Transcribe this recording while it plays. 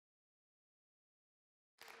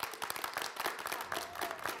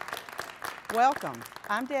Welcome.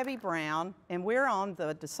 I'm Debbie Brown, and we're on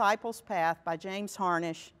the Disciples Path by James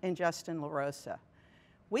Harnish and Justin Larosa.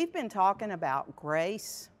 We've been talking about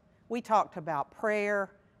grace. We talked about prayer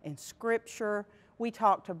and scripture. We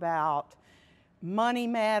talked about money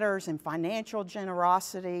matters and financial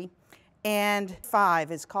generosity. And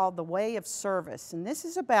 5 is called The Way of Service. And this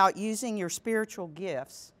is about using your spiritual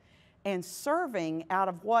gifts and serving out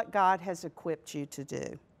of what God has equipped you to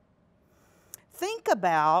do. Think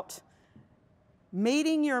about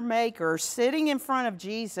meeting your maker, sitting in front of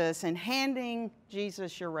Jesus and handing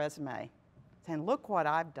Jesus your resume, saying, look what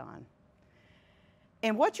I've done.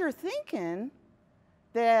 And what you're thinking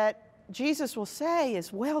that Jesus will say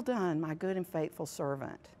is, well done, my good and faithful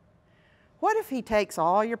servant. What if he takes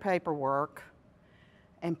all your paperwork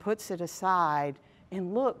and puts it aside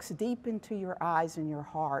and looks deep into your eyes and your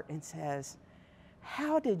heart and says,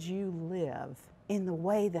 how did you live in the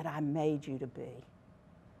way that I made you to be?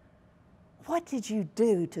 What did you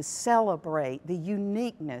do to celebrate the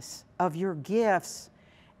uniqueness of your gifts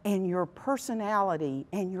and your personality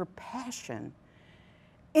and your passion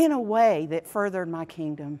in a way that furthered my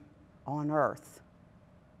kingdom on earth?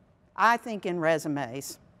 I think in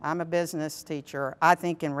resumes. I'm a business teacher. I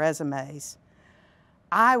think in resumes.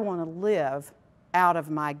 I want to live out of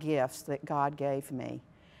my gifts that God gave me.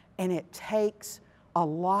 And it takes a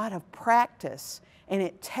lot of practice, and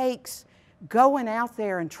it takes going out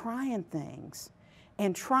there and trying things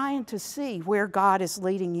and trying to see where God is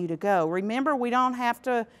leading you to go. Remember, we don't have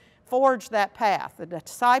to forge that path. The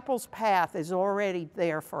disciples' path is already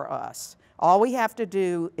there for us. All we have to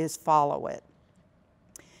do is follow it.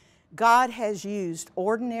 God has used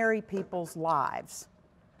ordinary people's lives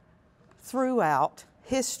throughout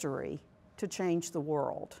history to change the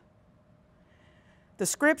world. The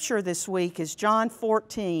scripture this week is John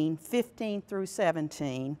 14, 15 through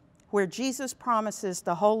 17, where Jesus promises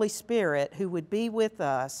the Holy Spirit who would be with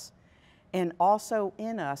us and also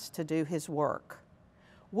in us to do his work.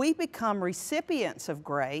 We become recipients of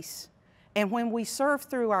grace, and when we serve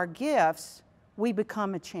through our gifts, we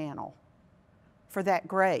become a channel for that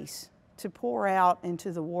grace to pour out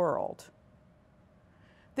into the world.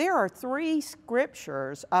 There are 3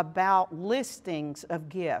 scriptures about listings of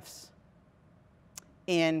gifts.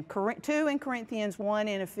 In 2 in Corinthians, 1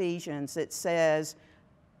 in Ephesians, it says,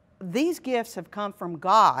 these gifts have come from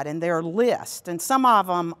God, and they're lists, and some of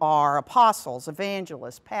them are apostles,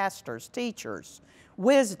 evangelists, pastors, teachers,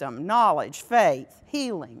 wisdom, knowledge, faith,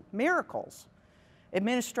 healing, miracles,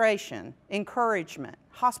 administration, encouragement,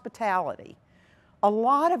 hospitality. A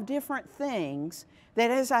lot of different things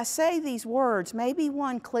that as I say these words, maybe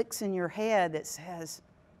one clicks in your head that says,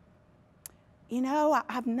 you know,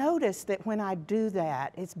 I've noticed that when I do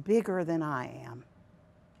that, it's bigger than I am.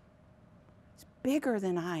 It's bigger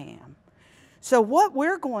than I am. So what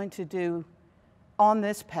we're going to do on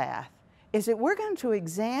this path is that we're going to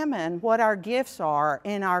examine what our gifts are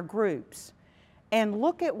in our groups and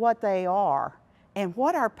look at what they are and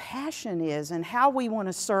what our passion is and how we want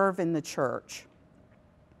to serve in the church.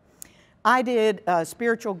 I did a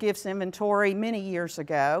spiritual gifts inventory many years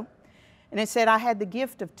ago, and it said I had the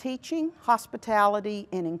gift of teaching, hospitality,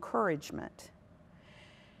 and encouragement.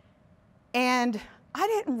 And I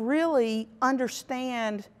didn't really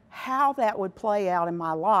understand how that would play out in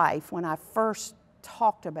my life when I first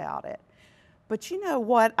talked about it. But you know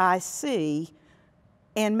what I see,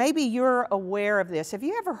 and maybe you're aware of this. Have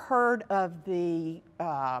you ever heard of the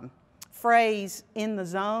phrase, in the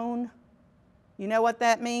zone? You know what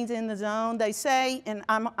that means, in the zone? They say, and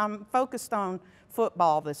I'm focused on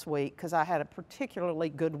football this week because I had a particularly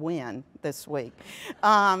good win this week.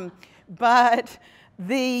 But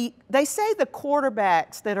they say the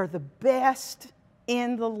quarterbacks that are the best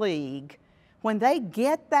in the league, when they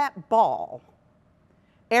get that ball,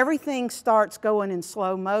 everything starts going in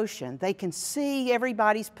slow motion. They can see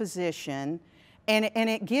everybody's position, and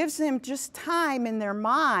it gives them just time in their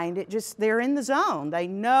mind. They're in the zone. They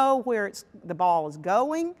know where the ball is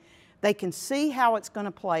going. They can see how it's going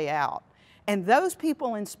to play out. And those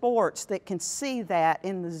people in sports that can see that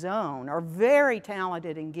in the zone are very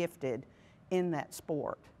talented and gifted in that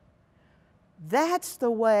sport. That's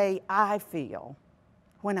the way I feel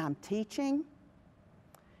when I'm teaching,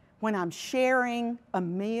 when I'm sharing a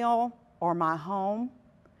meal or my home,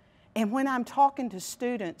 and when I'm talking to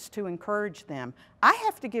students to encourage them. I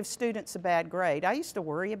have to give students a bad grade. I used to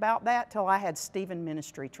worry about that till I had Stephen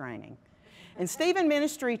ministry training. And Stephen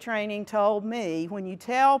ministry training told me, when you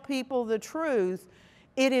tell people the truth,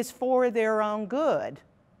 it is for their own good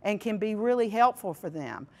and can be really helpful for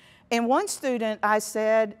them. And one student, I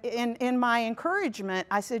said, in my encouragement,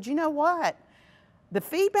 I said, you know what? the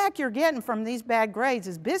feedback you're getting from these bad grades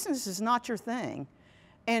is business is not your thing.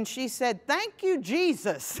 And she said, thank you,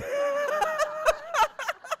 Jesus.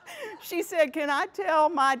 She said, can I tell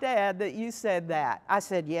my dad that you said that? I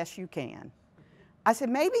said, yes, you can. I said,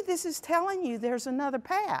 maybe this is telling you there's another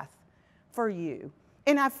path for you.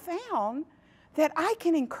 And I found that I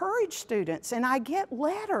can encourage students, and I get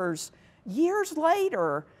letters years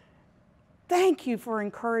later. Thank you for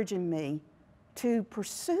encouraging me to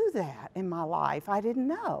pursue that in my life. I didn't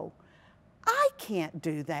know. I can't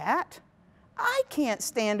do that. I can't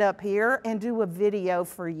stand up here and do a video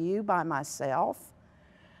for you by myself.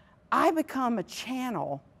 I become a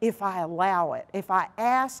channel if I allow it, if I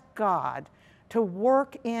ask God to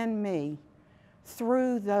work in me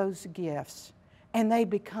through those gifts, and they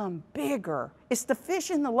become bigger. It's the fish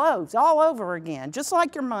in the loaves all over again, just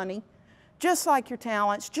like your money, just like your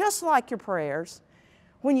talents, just like your prayers.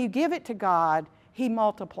 When you give it to God, He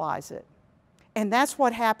multiplies it. And that's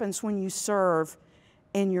what happens when you serve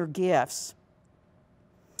in your gifts.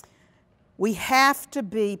 We have to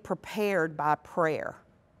be prepared by prayer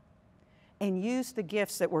and use the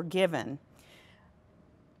gifts that we're given.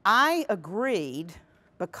 I agreed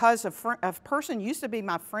because a person used to be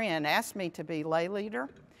my friend asked me to be lay leader,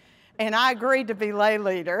 and I agreed to be lay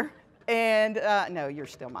leader. And no, you're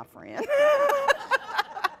still my friend.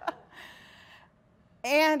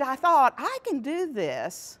 And I thought, I can do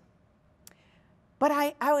this. But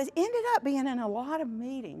I ended up being in a lot of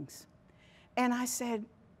meetings. And I said,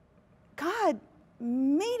 God,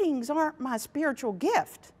 meetings aren't my spiritual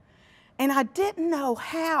gift. And I didn't know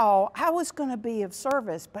how I was going to be of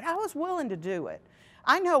service, but I was willing to do it.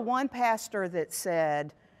 I know one pastor that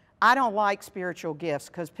said, I don't like spiritual gifts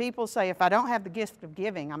because people say if I don't have the gift of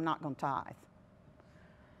giving, I'm not going to tithe.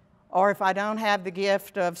 Or if I don't have the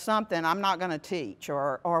gift of something, I'm not going to teach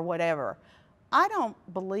or whatever. I don't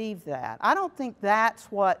believe that. I don't think that's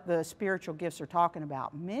what the spiritual gifts are talking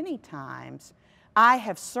about. Many times I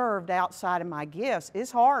have served outside of my gifts.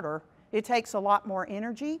 It's harder. It takes a lot more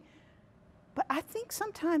energy. But I think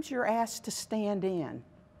sometimes you're asked to stand in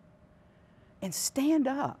and stand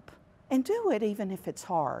up and do it even if it's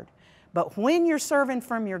hard. But when you're serving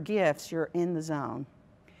from your gifts, you're in the zone.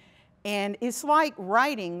 And it's like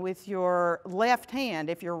writing with your left hand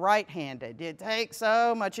if you're right-handed. It takes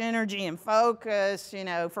so much energy and focus, you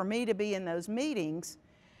know, for me to be in those meetings.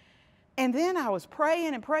 And then I was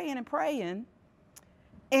praying and praying and praying,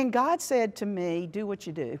 and God said to me, do what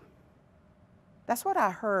you do. That's what I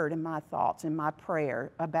heard in my thoughts, in my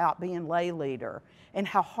prayer about being lay leader and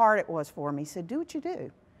how hard it was for me. He said, do what you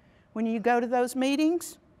do. When you go to those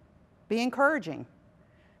meetings, be encouraging.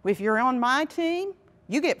 If you're on my team,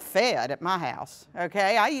 you get fed at my house,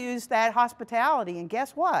 okay? I use that hospitality, and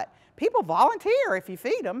guess what? People volunteer if you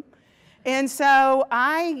feed them. And so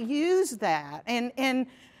I use that. And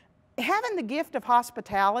having the gift of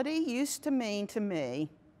hospitality used to mean to me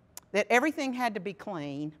that everything had to be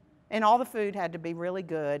clean and all the food had to be really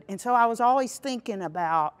good. And so I was always thinking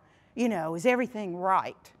about, you know, is everything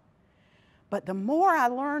right? But the more I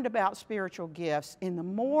learned about spiritual gifts and the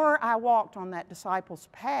more I walked on that disciples'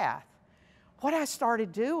 path, what I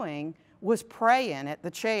started doing was praying at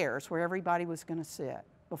the chairs where everybody was going to sit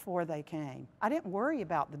before they came. I didn't worry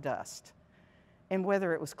about the dust and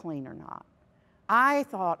whether it was clean or not. I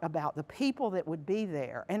thought about the people that would be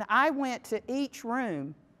there. And I went to each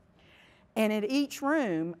room, and in each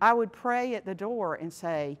room, I would pray at the door and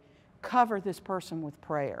say, cover this person with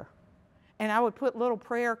prayer. And I would put little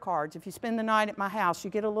prayer cards. If you spend the night at my house,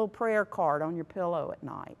 you get a little prayer card on your pillow at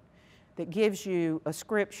night that gives you a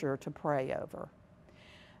scripture to pray over.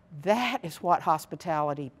 That is what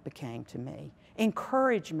hospitality became to me.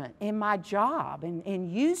 Encouragement in my job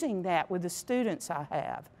and using that with the students I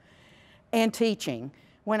have. And teaching.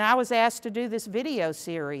 When I was asked to do this video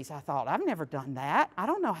series, I thought, I've never done that. I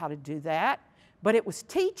don't know how to do that. But it was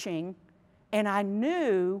teaching, and I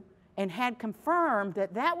knew and had confirmed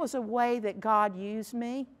that that was a way that God used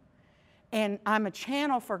me. And I'm a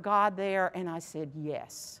channel for God there, and I said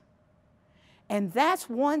yes. And that's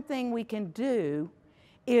one thing we can do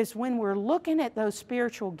is when we're looking at those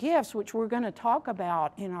spiritual gifts, which we're going to talk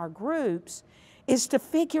about in our groups, is to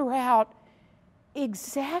figure out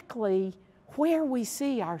exactly where we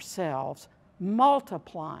see ourselves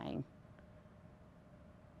multiplying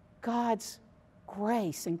God's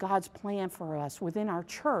grace and God's plan for us within our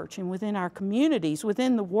church and within our communities,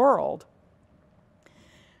 within the world.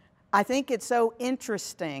 I think it's so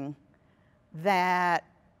interesting that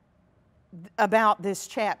about this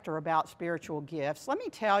chapter about spiritual gifts. Let me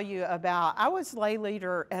tell you about, I was lay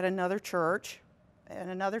leader at another church at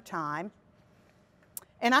another time.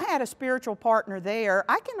 And I had a spiritual partner there.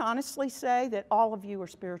 I can honestly say that all of you are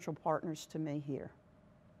spiritual partners to me here.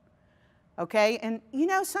 Okay, and you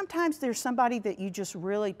know, sometimes there's somebody that you just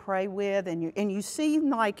really pray with, and you seem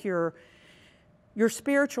like your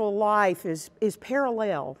spiritual life is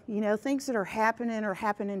parallel. You know, things that are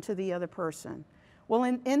happening to the other person. Well,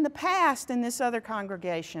 in the past, in this other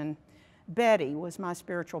congregation, Betty was my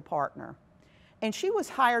spiritual partner. And she was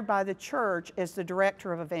hired by the church as the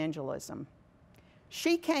director of evangelism.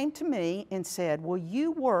 She came to me and said, "Will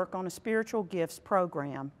you work on a spiritual gifts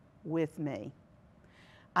program with me?"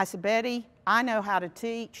 I said, "Betty, I know how to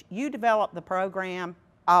teach. You develop the program,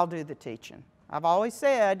 I'll do the teaching." I've always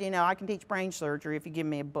said, you know, I can teach brain surgery if you give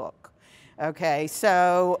me a book. Okay,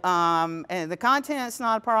 so and the content's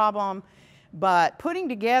not a problem, but putting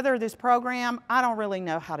together this program, I don't really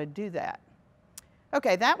know how to do that.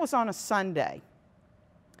 Okay, that was on a Sunday.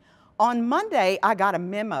 On Monday, I got a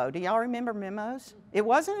memo. Do y'all remember memos? It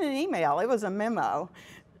wasn't an email, it was a memo.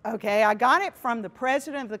 Okay, I got it from the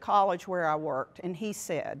president of the college where I worked, and he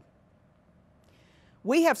said,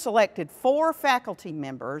 "We have selected 4 faculty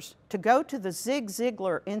members to go to the Zig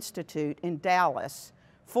Ziglar Institute in Dallas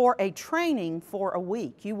for a training for a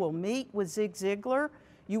week. You will meet with Zig Ziglar.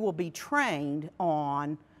 You will be trained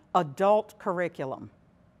on adult curriculum.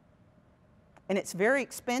 And it's very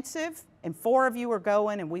expensive, and 4 of you are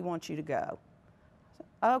going, and we want you to go." I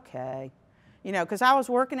said, okay. You know, because I was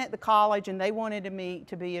working at the college, and they wanted me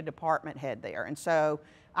to be a department head there. And so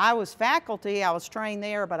I was faculty, I was trained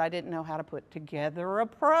there, but I didn't know how to put together a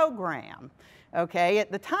program. Okay,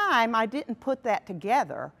 at the time, I didn't put that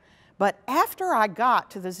together. But after I got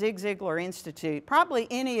to the Zig Ziglar Institute, probably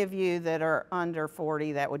any of you that are under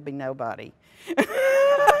 40, that would be nobody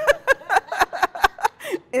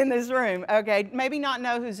in this room. Okay, maybe not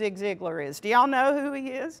know who Zig Ziglar is. Do y'all know who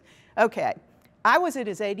he is? Okay, I was at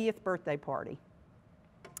his 80th birthday party.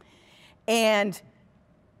 And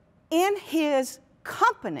in his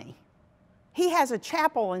company, he has a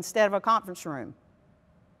chapel instead of a conference room.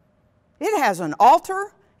 It has an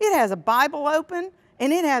altar, it has a Bible open,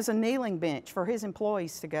 and it has a kneeling bench for his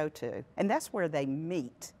employees to go to. And that's where they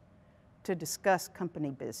meet to discuss company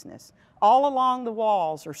business. All along the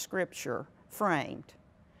walls are scripture framed.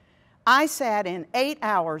 I sat in 8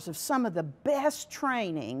 hours of some of the best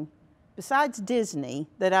training, besides Disney,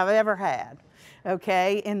 that I've ever had,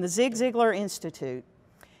 okay, in the Zig Ziglar Institute,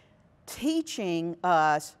 teaching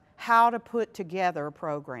us how to put together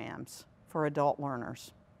programs for adult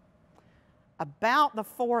learners. About the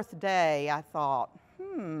 4th day, I thought,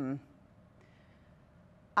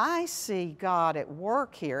 I see God at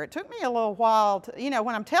work here. It took me a little while to, you know,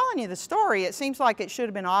 when I'm telling you the story, it seems like it should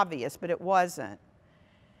have been obvious, but it wasn't.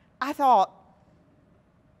 I thought,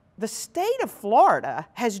 the state of Florida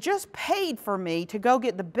has just paid for me to go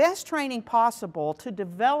get the best training possible to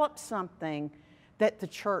develop something that the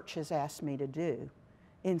church has asked me to do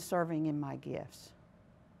in serving in my gifts.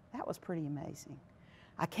 That was pretty amazing.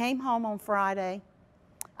 I came home on Friday.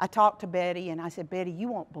 I talked to Betty, and I said, "Betty, you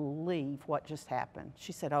won't believe what just happened."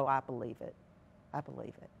 She said, "Oh, I believe it. I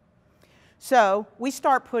believe it." So we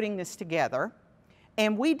start putting this together,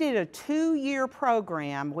 and we did a 2-year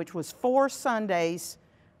program, which was 4 Sundays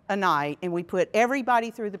a night, and we put everybody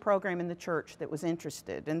through the program in the church that was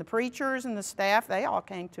interested. And the preachers and the staff, they all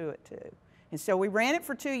came to it too. And so we ran it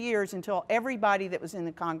for 2 years until everybody that was in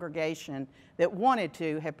the congregation that wanted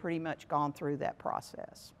to had pretty much gone through that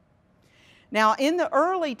process. Now, in the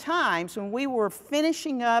early times when we were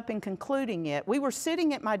finishing up and concluding it, we were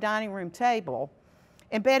sitting at my dining room table,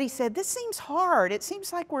 and Betty said, "This seems hard. It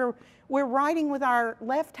seems like we're writing with our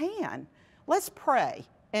left hand. Let's pray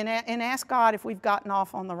and ask God if we've gotten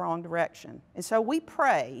off on the wrong direction." And so we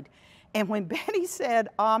prayed, and when Betty said,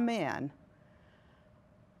 "Amen,"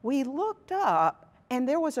 we looked up, and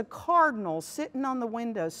there was a cardinal sitting on the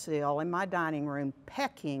windowsill in my dining room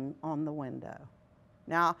pecking on the window.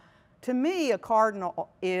 Now, to me, a cardinal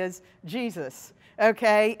is Jesus,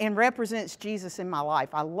 okay, and represents Jesus in my life.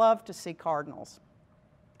 I love to see cardinals.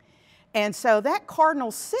 And so that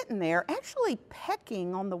cardinal sitting there actually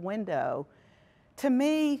pecking on the window, to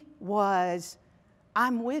me was,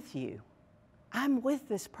 I'm with you. I'm with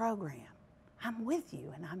this program. I'm with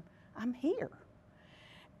you, and I'm here.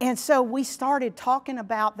 And so we started talking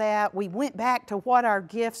about that. We went back to what our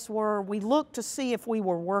gifts were. We looked to see if we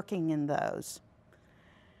were working in those.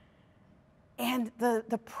 And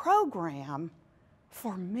the program,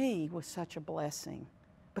 for me, was such a blessing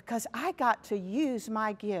because I got to use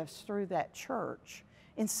my gifts through that church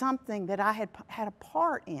in something that I had a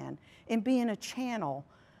part in being a channel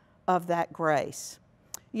of that grace.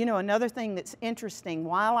 You know, another thing that's interesting,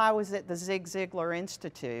 while I was at the Zig Ziglar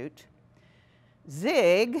Institute,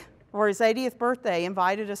 Zig, for his 80th birthday,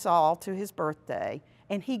 invited us all to his birthday,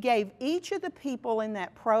 and he gave each of the people in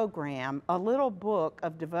that program a little book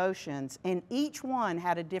of devotions, and each one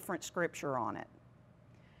had a different scripture on it.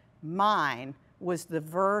 Mine was the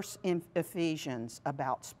verse in Ephesians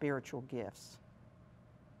about spiritual gifts.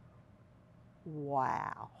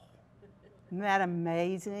 Wow. Isn't that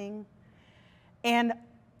amazing? And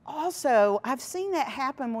also, I've seen that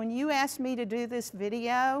happen when you asked me to do this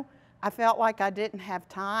video. I felt like I didn't have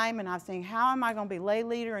time, and I was thinking, how am I going to be lay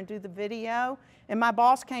leader and do the video? And my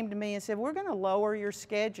boss came to me and said, we're going to lower your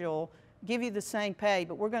schedule, give you the same pay,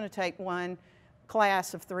 but we're going to take one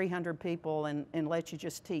class of 300 people and let you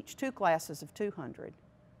just teach 2 classes of 200.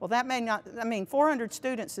 Well, that may not, 400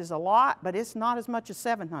 students is a lot, but it's not as much as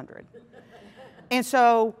 700. And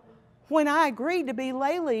so when I agreed to be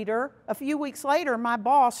lay leader, a few weeks later, my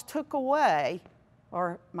boss took away,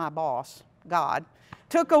 or my boss, God,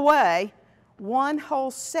 took away one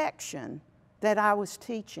whole section that I was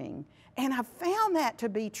teaching. And I found that to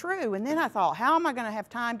be true. And then I thought, how am I going to have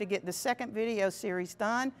time to get the second video series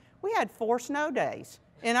done? We had 4 snow days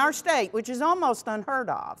in our state, which is almost unheard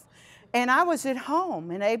of. And I was at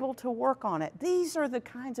home and able to work on it. These are the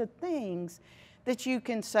kinds of things that you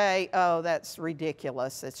can say, oh, that's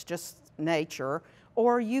ridiculous, it's just nature.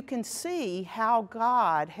 Or you can see how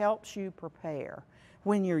God helps you prepare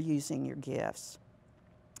when you're using your gifts.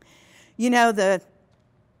 You know,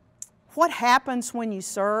 what happens when you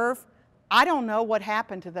serve, I don't know what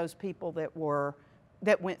happened to those people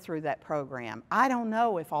that went through that program. I don't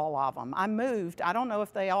know if all of them. I moved. I don't know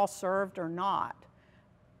if they all served or not.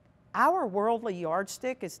 Our worldly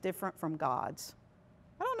yardstick is different from God's.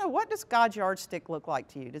 I don't know, what does God's yardstick look like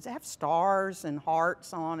to you? Does it have stars and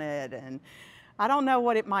hearts on it? And I don't know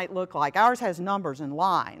what it might look like. Ours has numbers and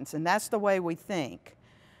lines, and that's the way we think.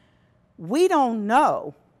 We don't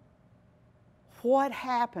know what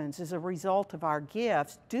happens as a result of our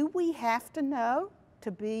gifts. Do we have to know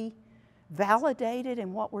to be validated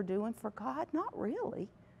in what we're doing for God? Not really.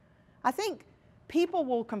 I think people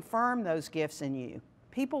will confirm those gifts in you.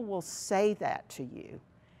 People will say that to you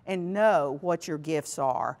and know what your gifts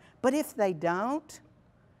are. But if they don't,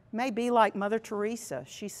 may be like Mother Teresa.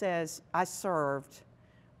 She says, I served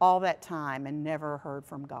all that time and never heard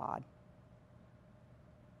from God.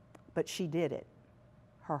 But she did it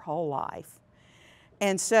her whole life.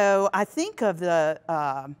 And so I think of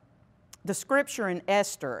the scripture in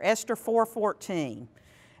Esther 4:14.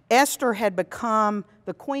 Esther had become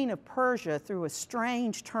the queen of Persia through a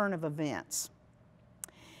strange turn of events.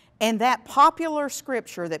 And that popular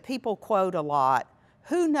scripture that people quote a lot,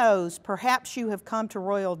 who knows, perhaps you have come to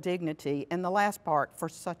royal dignity, and the last part, for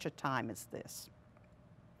such a time as this.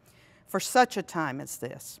 For such a time as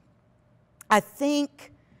this. I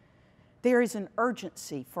think there is an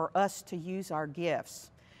urgency for us to use our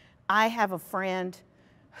gifts. I have a friend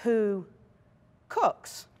who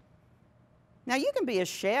cooks. Now, you can be a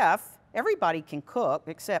chef. Everybody can cook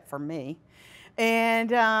except for me.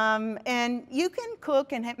 And you can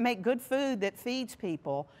cook and make good food that feeds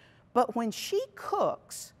people. But when she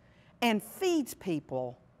cooks and feeds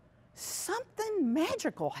people, something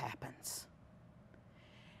magical happens.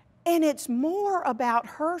 And it's more about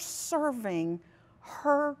her serving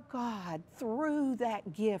her God through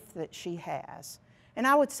that gift that she has. And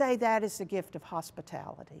I would say that is the gift of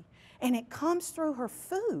hospitality. And it comes through her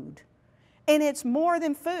food. And it's more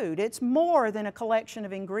than food. It's more than a collection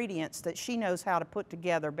of ingredients that she knows how to put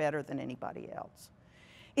together better than anybody else.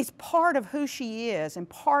 It's part of who she is and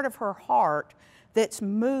part of her heart that's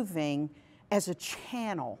moving as a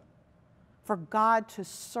channel for God to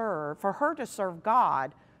serve, for her to serve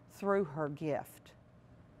God through her gift.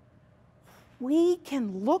 We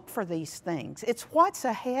can look for these things. It's what's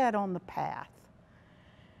ahead on the path.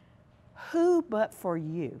 Who but for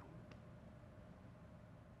you?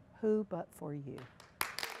 Who but for you?